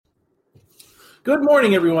Good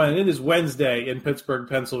morning, everyone. It is Wednesday in Pittsburgh,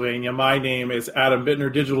 Pennsylvania. My name is Adam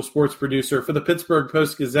Bittner, digital sports producer for the Pittsburgh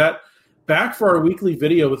Post-Gazette. Back for our weekly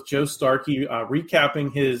video with Joe Starkey,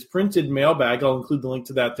 recapping his printed mailbag. I'll include the link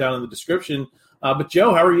to that down in the description. But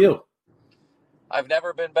Joe, how are you? I've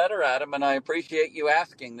never been better, Adam, and I appreciate you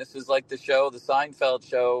asking. This is like the Seinfeld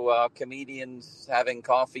show, comedians having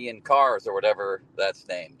coffee in cars or whatever that's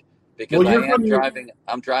named. Because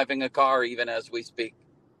I'm driving a car even as we speak.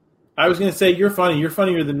 I was going to say, you're funny. You're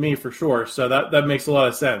funnier than me for sure. So that makes a lot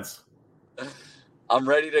of sense. I'm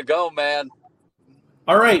ready to go, man.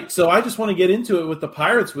 All right. So I just want to get into it with the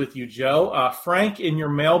Pirates with you, Joe. Frank in your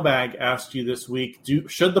mailbag asked you this week,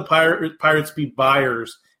 should the Pirates be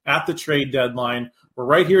buyers at the trade deadline? We're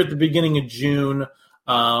right here at the beginning of June.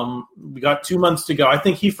 We got 2 months to go. I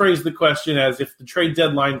think he phrased the question as, if the trade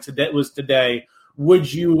deadline was today,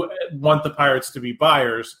 would you want the Pirates to be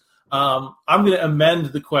buyers? I'm going to amend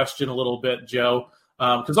the question a little bit, Joe,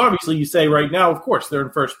 because obviously you say right now, of course, they're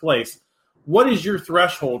in first place. What is your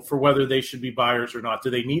threshold for whether they should be buyers or not? Do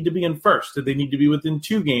they need to be in first? Do they need to be within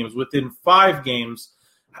 2 games, within 5 games?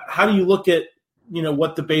 How do you look at,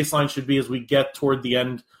 what the baseline should be as we get toward the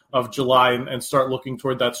end of July and start looking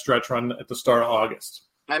toward that stretch run at the start of August?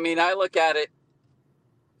 I mean, I look at it.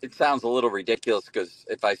 It sounds a little ridiculous because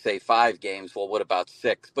if I say 5 games, well, what about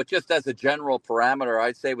 6? But just as a general parameter,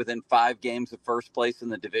 I'd say within 5 games of first place in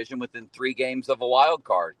the division, within 3 games of a wild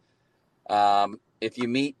card. If you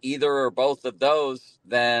meet either or both of those,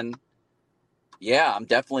 then, yeah, I'm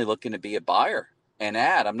definitely looking to be a buyer and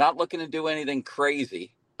add. I'm not looking to do anything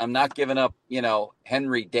crazy. I'm not giving up,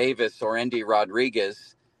 Henry Davis or Endy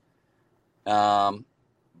Rodriguez. But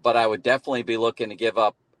I would definitely be looking to give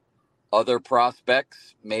up other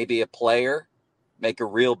prospects, maybe a player, make a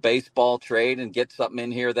real baseball trade and get something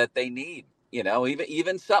in here that they need.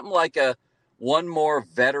 Even something like one more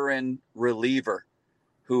veteran reliever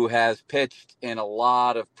who has pitched in a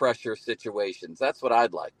lot of pressure situations. That's what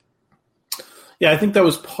I'd like. Yeah, I think that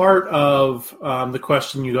was part of the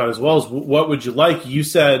question you got as well, is what would you like? You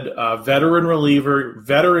said veteran reliever,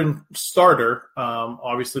 veteran starter.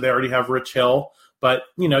 Obviously, they already have Rich Hill. But,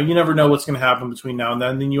 you never know what's going to happen between now and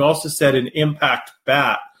then. Then you also said an impact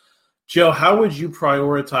bat. Joe, how would you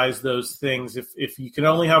prioritize those things? If you can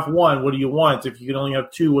only have 1, what do you want? If you can only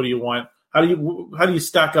have 2, what do you want? How do you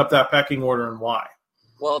stack up that pecking order and why?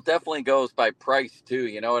 Well, it definitely goes by price, too.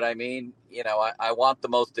 You know what I mean? I want the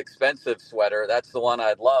most expensive sweater. That's the one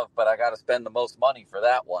I'd love, but I got to spend the most money for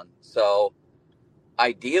that one. So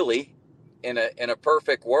ideally, in a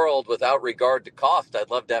perfect world, without regard to cost,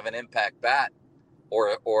 I'd love to have an impact bat.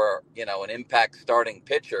 Or an impact starting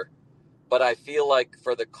pitcher. But I feel like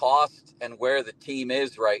for the cost and where the team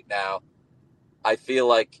is right now, I feel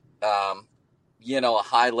like, a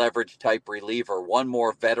high leverage type reliever, one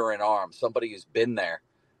more veteran arm, somebody who's been there,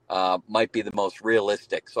 might be the most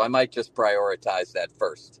realistic. So I might just prioritize that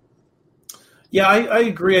first. Yeah, I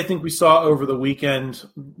agree. I think we saw over the weekend,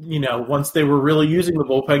 once they were really using the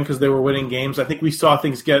bullpen because they were winning games, I think we saw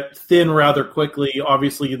things get thin rather quickly.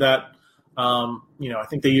 Obviously that, I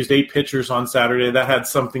think they used 8 pitchers on Saturday. That had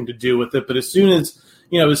something to do with it. But as soon as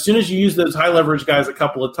you use those high leverage guys a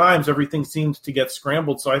couple of times, everything seems to get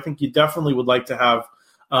scrambled. So I think you definitely would like to have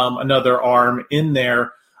another arm in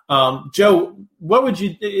there. Joe,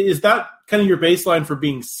 is that kind of your baseline for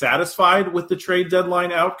being satisfied with the trade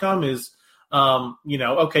deadline outcome? Is,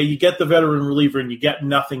 okay, you get the veteran reliever and you get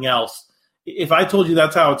nothing else. If I told you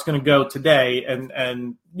that's how it's going to go today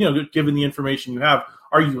and given the information you have,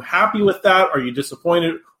 are you happy with that? Are you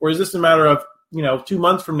disappointed? Or is this a matter of, 2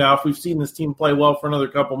 months from now, if we've seen this team play well for another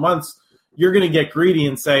couple months, you're going to get greedy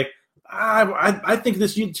and say, I think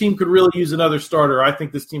this team could really use another starter. I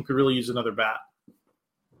think this team could really use another bat.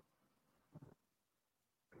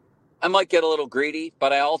 I might get a little greedy,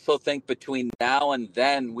 but I also think between now and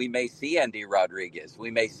then we may see Endy Rodriguez.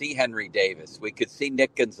 We may see Henry Davis. We could see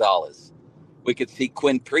Nick Gonzalez. We could see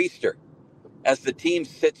Quinn Priester. As the team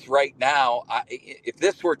sits right now, if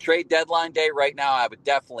this were trade deadline day right now, I would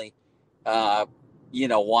definitely,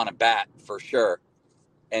 want a bat for sure.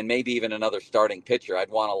 And maybe even another starting pitcher.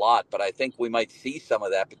 I'd want a lot, but I think we might see some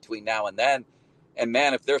of that between now and then. And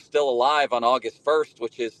man, if they're still alive on August 1st,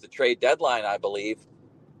 which is the trade deadline, I believe,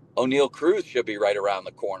 O'Neal Cruz should be right around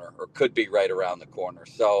the corner or could be right around the corner.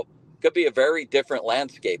 So it could be a very different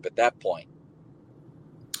landscape at that point.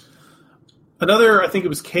 Another, I think it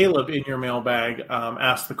was Caleb in your mailbag,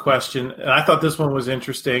 asked the question, and I thought this one was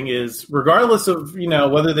interesting, is regardless of,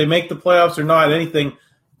 whether they make the playoffs or not, anything,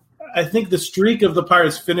 I think the streak of the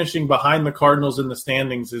Pirates finishing behind the Cardinals in the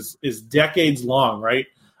standings is decades long, right?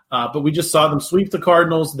 But we just saw them sweep the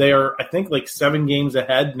Cardinals. They are, I think, like 7 games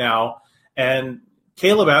ahead now. And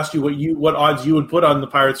Caleb asked you what odds you would put on the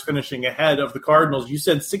Pirates finishing ahead of the Cardinals. You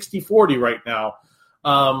said 60-40 right now.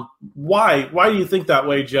 Why do you think that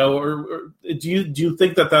way, Joe? Or do you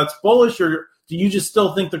think that that's bullish, or do you just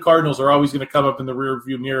still think the Cardinals are always going to come up in the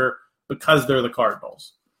rearview mirror because they're the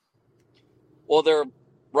Cardinals? Well,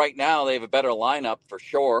 right now they have a better lineup for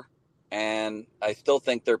sure, and I still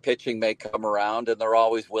think their pitching may come around, and they're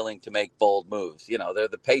always willing to make bold moves. They're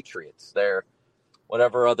the Patriots. They're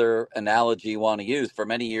whatever other analogy you want to use. For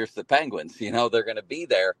many years, the Penguins. They're going to be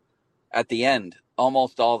there at the end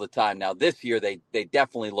almost all the time. Now, this year, they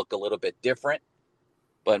definitely look a little bit different.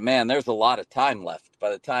 But, man, there's a lot of time left. By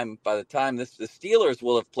the time the Steelers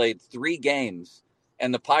will have played 3 games,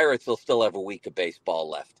 and the Pirates will still have a week of baseball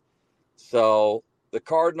left. So the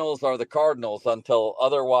Cardinals are the Cardinals until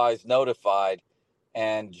otherwise notified,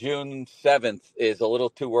 and June 7th is a little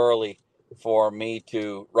too early for me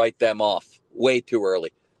to write them off. Way too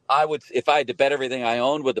early. If I had to bet everything I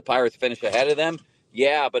owned, would the Pirates finish ahead of them?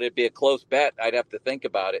 Yeah, but it'd be a close bet. I'd have to think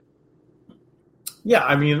about it. Yeah,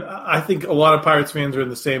 I mean, I think a lot of Pirates fans are in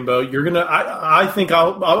the same boat. I think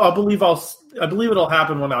I'll believe it'll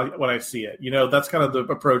happen when I see it. That's kind of the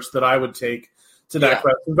approach that I would take to that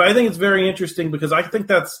question. But I think it's very interesting because I think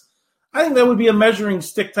that would be a measuring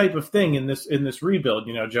stick type of thing in this rebuild,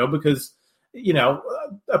 Joe, because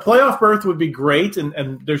a playoff berth would be great,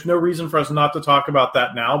 and there's no reason for us not to talk about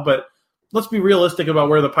that now. But let's be realistic about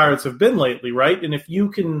where the Pirates have been lately, right? And if you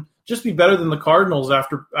can just be better than the Cardinals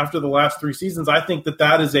after the last 3 seasons, I think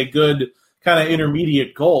that is a good kind of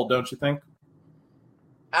intermediate goal, don't you think?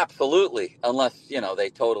 Absolutely, unless, they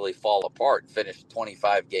totally fall apart and finish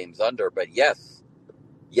 25 games under. But yes.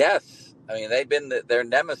 I mean, they've been their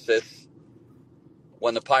nemesis.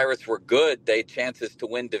 When the Pirates were good, they had chances to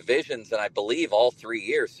win divisions, and I believe all 3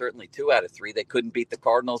 years, certainly 2 out of 3, they couldn't beat the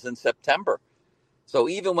Cardinals in September. So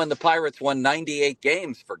even when the Pirates won 98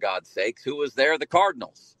 games, for God's sakes, who was there? The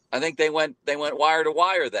Cardinals. I think they went wire to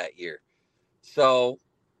wire that year. So,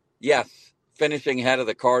 yes, finishing ahead of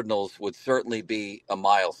the Cardinals would certainly be a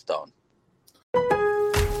milestone.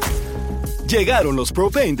 Llegaron los Pro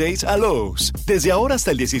Paint Days a Lowe's. Desde ahora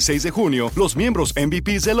hasta el 16 de junio, los miembros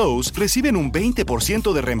MVPs de Lowe's reciben un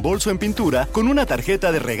 20% de reembolso en pintura con una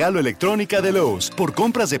tarjeta de regalo electrónica de Lowe's por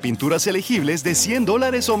compras de pinturas elegibles de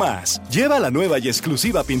 $100 o más. Lleva la nueva y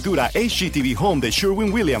exclusiva pintura HGTV Home de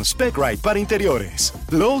Sherwin-Williams Spec-Rite para interiores.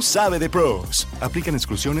 Lowe's sabe de pros. Aplican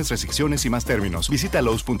exclusiones, restricciones y más términos. Visita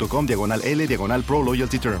lowes.com/L/Pro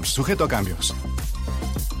Loyalty Terms. Sujeto a cambios.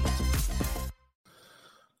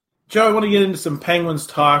 Joe, I want to get into some Penguins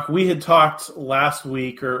talk. We had talked last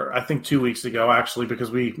week, or I think 2 weeks ago, actually,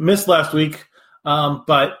 because we missed last week.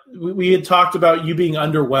 But we had talked about you being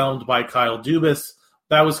underwhelmed by Kyle Dubas.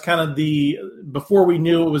 That was kind of before we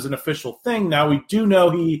knew it was an official thing. Now we do know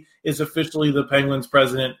he is officially the Penguins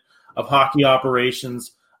president of hockey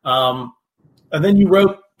operations. And then you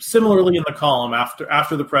wrote similarly in the column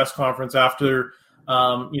after the press conference, after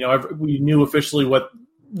we knew officially what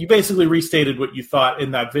you basically restated what you thought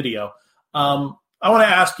in that video. I want to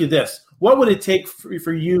ask you this. What would it take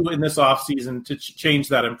for you in this offseason to change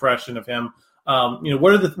that impression of him?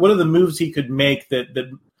 What are the moves he could make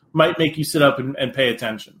that might make you sit up and pay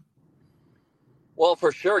attention? Well,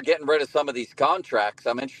 for sure, getting rid of some of these contracts.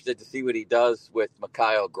 I'm interested to see what he does with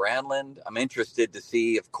Mikael Granlund. I'm interested to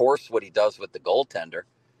see, of course, what he does with the goaltender.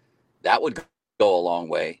 That would go a long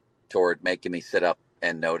way toward making me sit up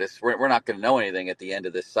and notice. We're not going to know anything at the end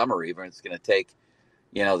of this summer even. It's going to take,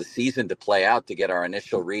 the season to play out to get our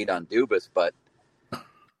initial read on Dubas. But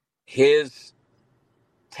his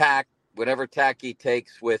tack, whatever tack he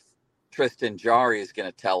takes with Tristan Jarry is going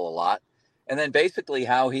to tell a lot. And then basically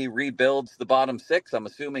how he rebuilds the bottom 6, I'm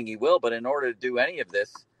assuming he will. But in order to do any of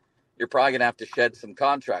this, you're probably going to have to shed some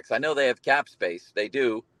contracts. I know they have cap space. They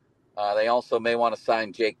do. They also may want to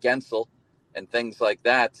sign Jake Gensel and things like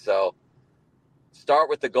that. So start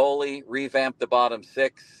with the goalie, revamp the bottom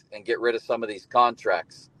 6, and get rid of some of these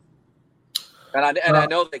contracts. And I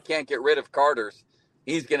know they can't get rid of Carter's.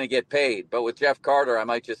 He's going to get paid. But with Jeff Carter, I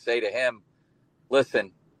might just say to him,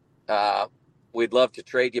 listen, we'd love to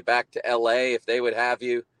trade you back to L.A. if they would have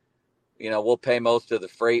you. We'll pay most of the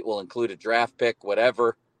freight. We'll include a draft pick,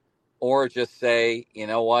 whatever. Or just say, you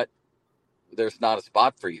know what, there's not a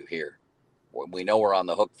spot for you here. We know we're on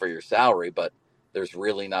the hook for your salary, but there's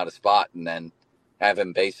really not a spot. And then have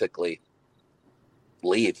him basically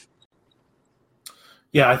leave.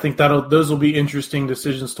 Yeah, I think those will be interesting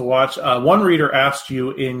decisions to watch. One reader asked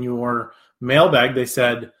you in your mailbag, they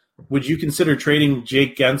said, would you consider trading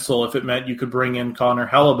Jake Gensel if it meant you could bring in Connor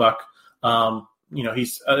Hellebuck?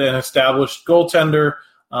 He's an established goaltender.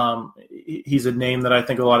 he's a name that I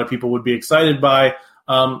think a lot of people would be excited by.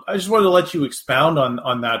 I just wanted to let you expound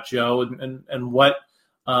on that, Joe, and what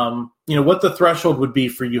what the threshold would be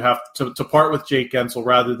for you have to part with Jake Gensel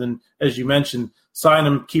rather than, as you mentioned, sign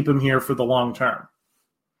him, keep him here for the long term.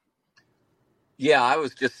 Yeah, I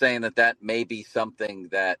was just saying that may be something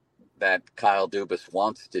that Kyle Dubas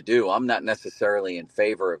wants to do. I'm not necessarily in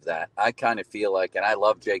favor of that. I kind of feel like, and I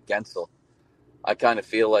love Jake Gensel, I kind of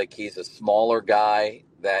feel like he's a smaller guy,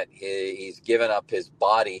 that he's given up his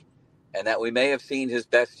body, and that we may have seen his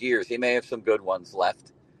best years. He may have some good ones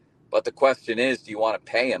left. But the question is, do you want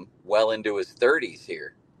to pay him well into his 30s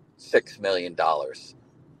here, $6 million?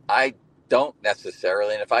 I don't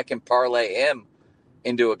necessarily. And if I can parlay him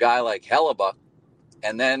into a guy like Hellebuck,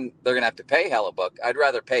 and then they're going to have to pay Hellebuck, I'd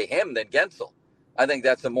rather pay him than Gensel. I think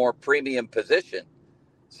that's a more premium position.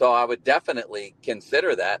 So I would definitely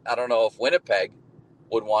consider that. I don't know if Winnipeg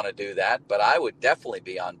would want to do that, but I would definitely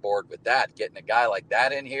be on board with that, getting a guy like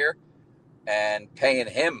that in here and paying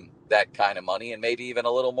him that kind of money and maybe even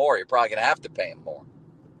a little more. You're probably going to have to pay him more.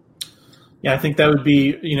 Yeah, I think that would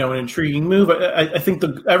be, an intriguing move. I think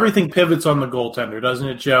everything pivots on the goaltender, doesn't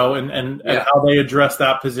it, Joe? And how they address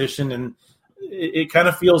that position. And it kind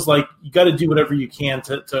of feels like you got to do whatever you can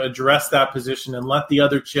to address that position and let the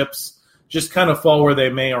other chips just kind of fall where they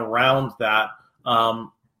may around that.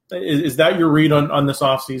 Is that your read on this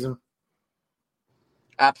offseason?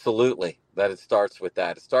 Absolutely. That it starts with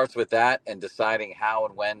that. It starts with that and deciding how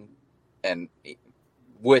and when and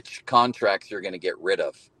which contracts you're going to get rid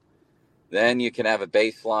of. Then you can have a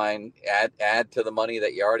baseline, add to the money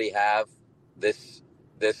that you already have this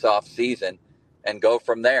off season, and go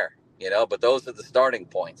from there. But those are the starting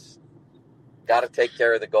points. Got to take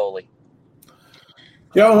care of the goalie.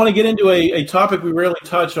 Yeah, I want to get into a topic we rarely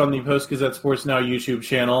touch on the Post Gazette Sports Now YouTube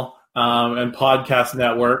channel and podcast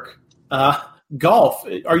network. Golf.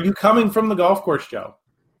 Are you coming from the golf course, Joe?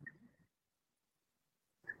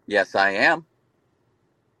 Yes, I am.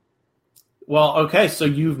 Well, okay, so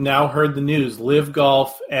you've now heard the news. Live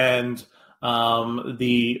Golf and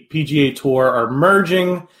the PGA Tour are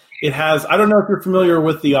merging. It has, I don't know if you're familiar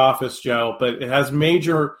with The Office, Joe, but it has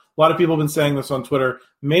a lot of people have been saying this on Twitter,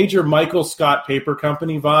 major Michael Scott Paper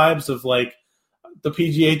Company vibes of like the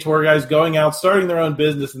PGA Tour guys going out, starting their own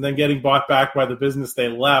business, and then getting bought back by the business they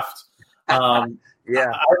left.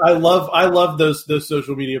 Yeah, I love those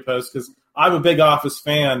social media posts because I'm a big Office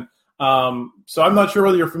fan. So I'm not sure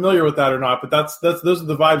whether you're familiar with that or not, but those are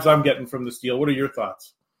the vibes I'm getting from this deal. What are your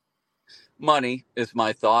thoughts? Money is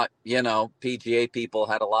my thought. PGA people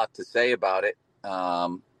had a lot to say about it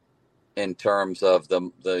in terms of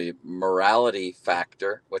the morality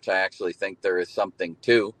factor, which I actually think there is something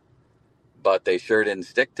to, but they sure didn't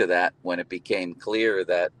stick to that when it became clear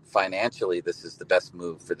that financially this is the best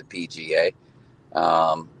move for the PGA.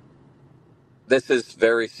 This is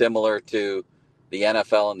very similar to the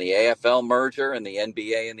NFL and the AFL merger and the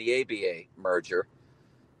NBA and the ABA merger,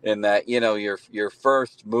 in that, your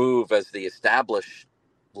first move as the established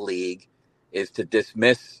league is to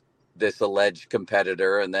dismiss this alleged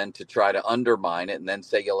competitor and then to try to undermine it and then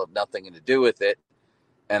say you'll have nothing to do with it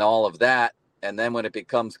and all of that. And then when it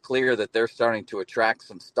becomes clear that they're starting to attract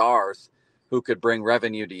some stars who could bring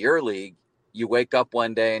revenue to your league, you wake up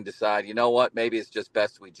one day and decide, you know what, maybe it's just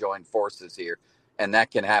best we join forces here. And that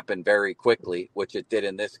can happen very quickly, which it did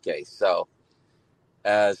in this case. So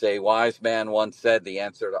as a wise man once said, the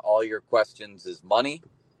answer to all your questions is money.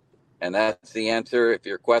 And that's the answer. If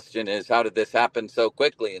your question is, how did this happen so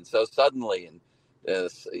quickly and so suddenly? And,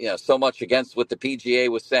 so much against what the PGA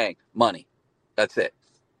was saying, money. That's it.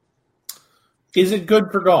 Is it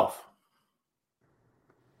good for golf?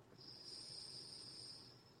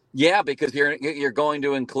 Yeah, because you're going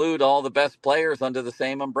to include all the best players under the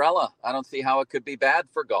same umbrella. I don't see how it could be bad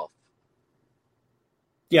for golf.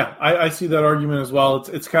 Yeah, I see that argument as well.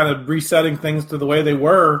 It's kind of resetting things to the way they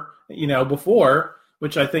were, before,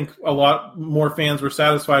 which I think a lot more fans were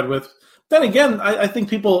satisfied with. Then again, I think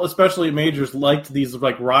people, especially at majors, liked these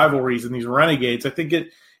like rivalries and these renegades. I think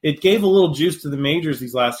it gave a little juice to the majors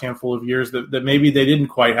these last handful of years that maybe they didn't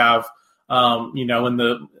quite have,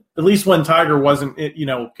 at least when Tiger wasn't,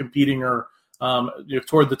 competing or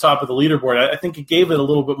toward the top of the leaderboard. I think it gave it a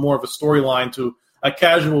little bit more of a storyline to a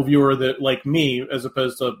casual viewer that like me, as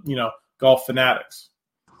opposed to, golf fanatics.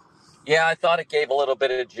 Yeah, I thought it gave a little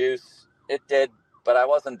bit of juice. It did, but I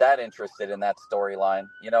wasn't that interested in that storyline.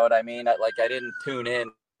 You know what I mean? I didn't tune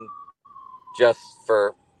in just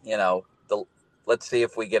for, let's see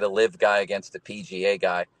if we get a live guy against a PGA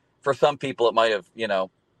guy. For some people, it might have,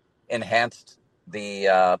 enhanced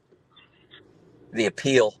the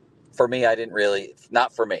appeal. For me,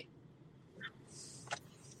 not for me.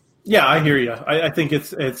 Yeah, I hear you. I think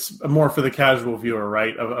it's more for the casual viewer,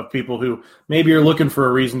 right? Of people who maybe are looking for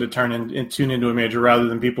a reason to turn in and tune into a major rather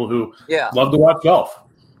than people who love to watch golf.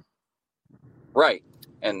 Right.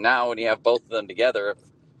 And now when you have both of them together,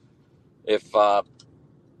 if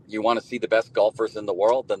you want to see the best golfers in the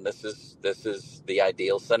world, then this is the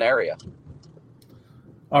ideal scenario.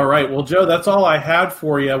 All right. Well, Joe, that's all I had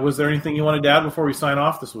for you. Was there anything you wanted to add before we sign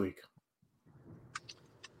off this week?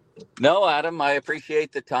 No, Adam, I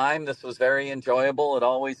appreciate the time. This was very enjoyable. It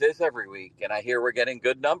always is every week. And I hear we're getting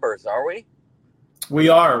good numbers, are we? We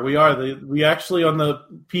are. We actually, on the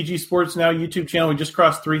PG Sports Now YouTube channel, we just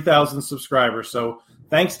crossed 3,000 subscribers. So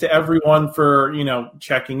thanks to everyone for,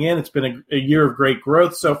 checking in. It's been a year of great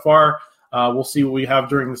growth so far. We'll see what we have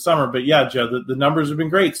during the summer. But yeah, Joe, the numbers have been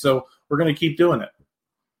great. So we're going to keep doing it.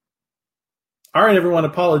 All right, everyone,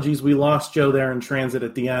 apologies. We lost Joe there in transit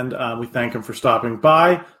at the end. We thank him for stopping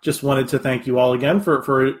by. Just wanted to thank you all again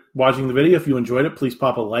for watching the video. If you enjoyed it, please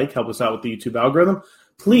pop a like, help us out with the YouTube algorithm.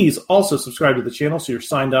 Please also subscribe to the channel so you're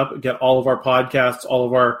signed up, get all of our podcasts, all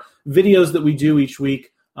of our videos that we do each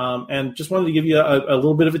week. And just wanted to give you a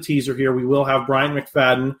little bit of a teaser here. We will have Bryant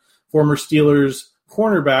McFadden, former Steelers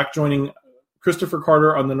cornerback, joining Christopher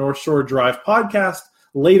Carter on the North Shore Drive podcast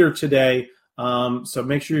later today. So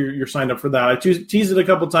make sure you're signed up for that. I teased it a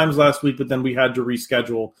couple times last week, but then we had to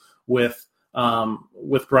reschedule with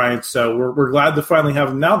Bryant. So we're glad to finally have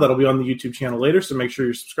him now. That'll be on the YouTube channel later. So make sure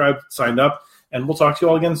you're subscribed, signed up, and we'll talk to you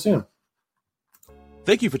all again soon.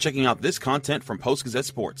 Thank you for checking out this content from Post-Gazette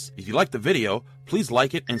Sports. If you liked the video, please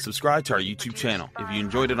like it and subscribe to our YouTube channel. If you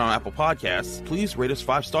enjoyed it on Apple Podcasts, please rate us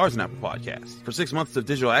 5 stars on Apple Podcasts. For 6 months of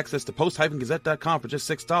digital access to post-gazette.com for just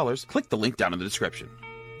 $6, click the link down in the description.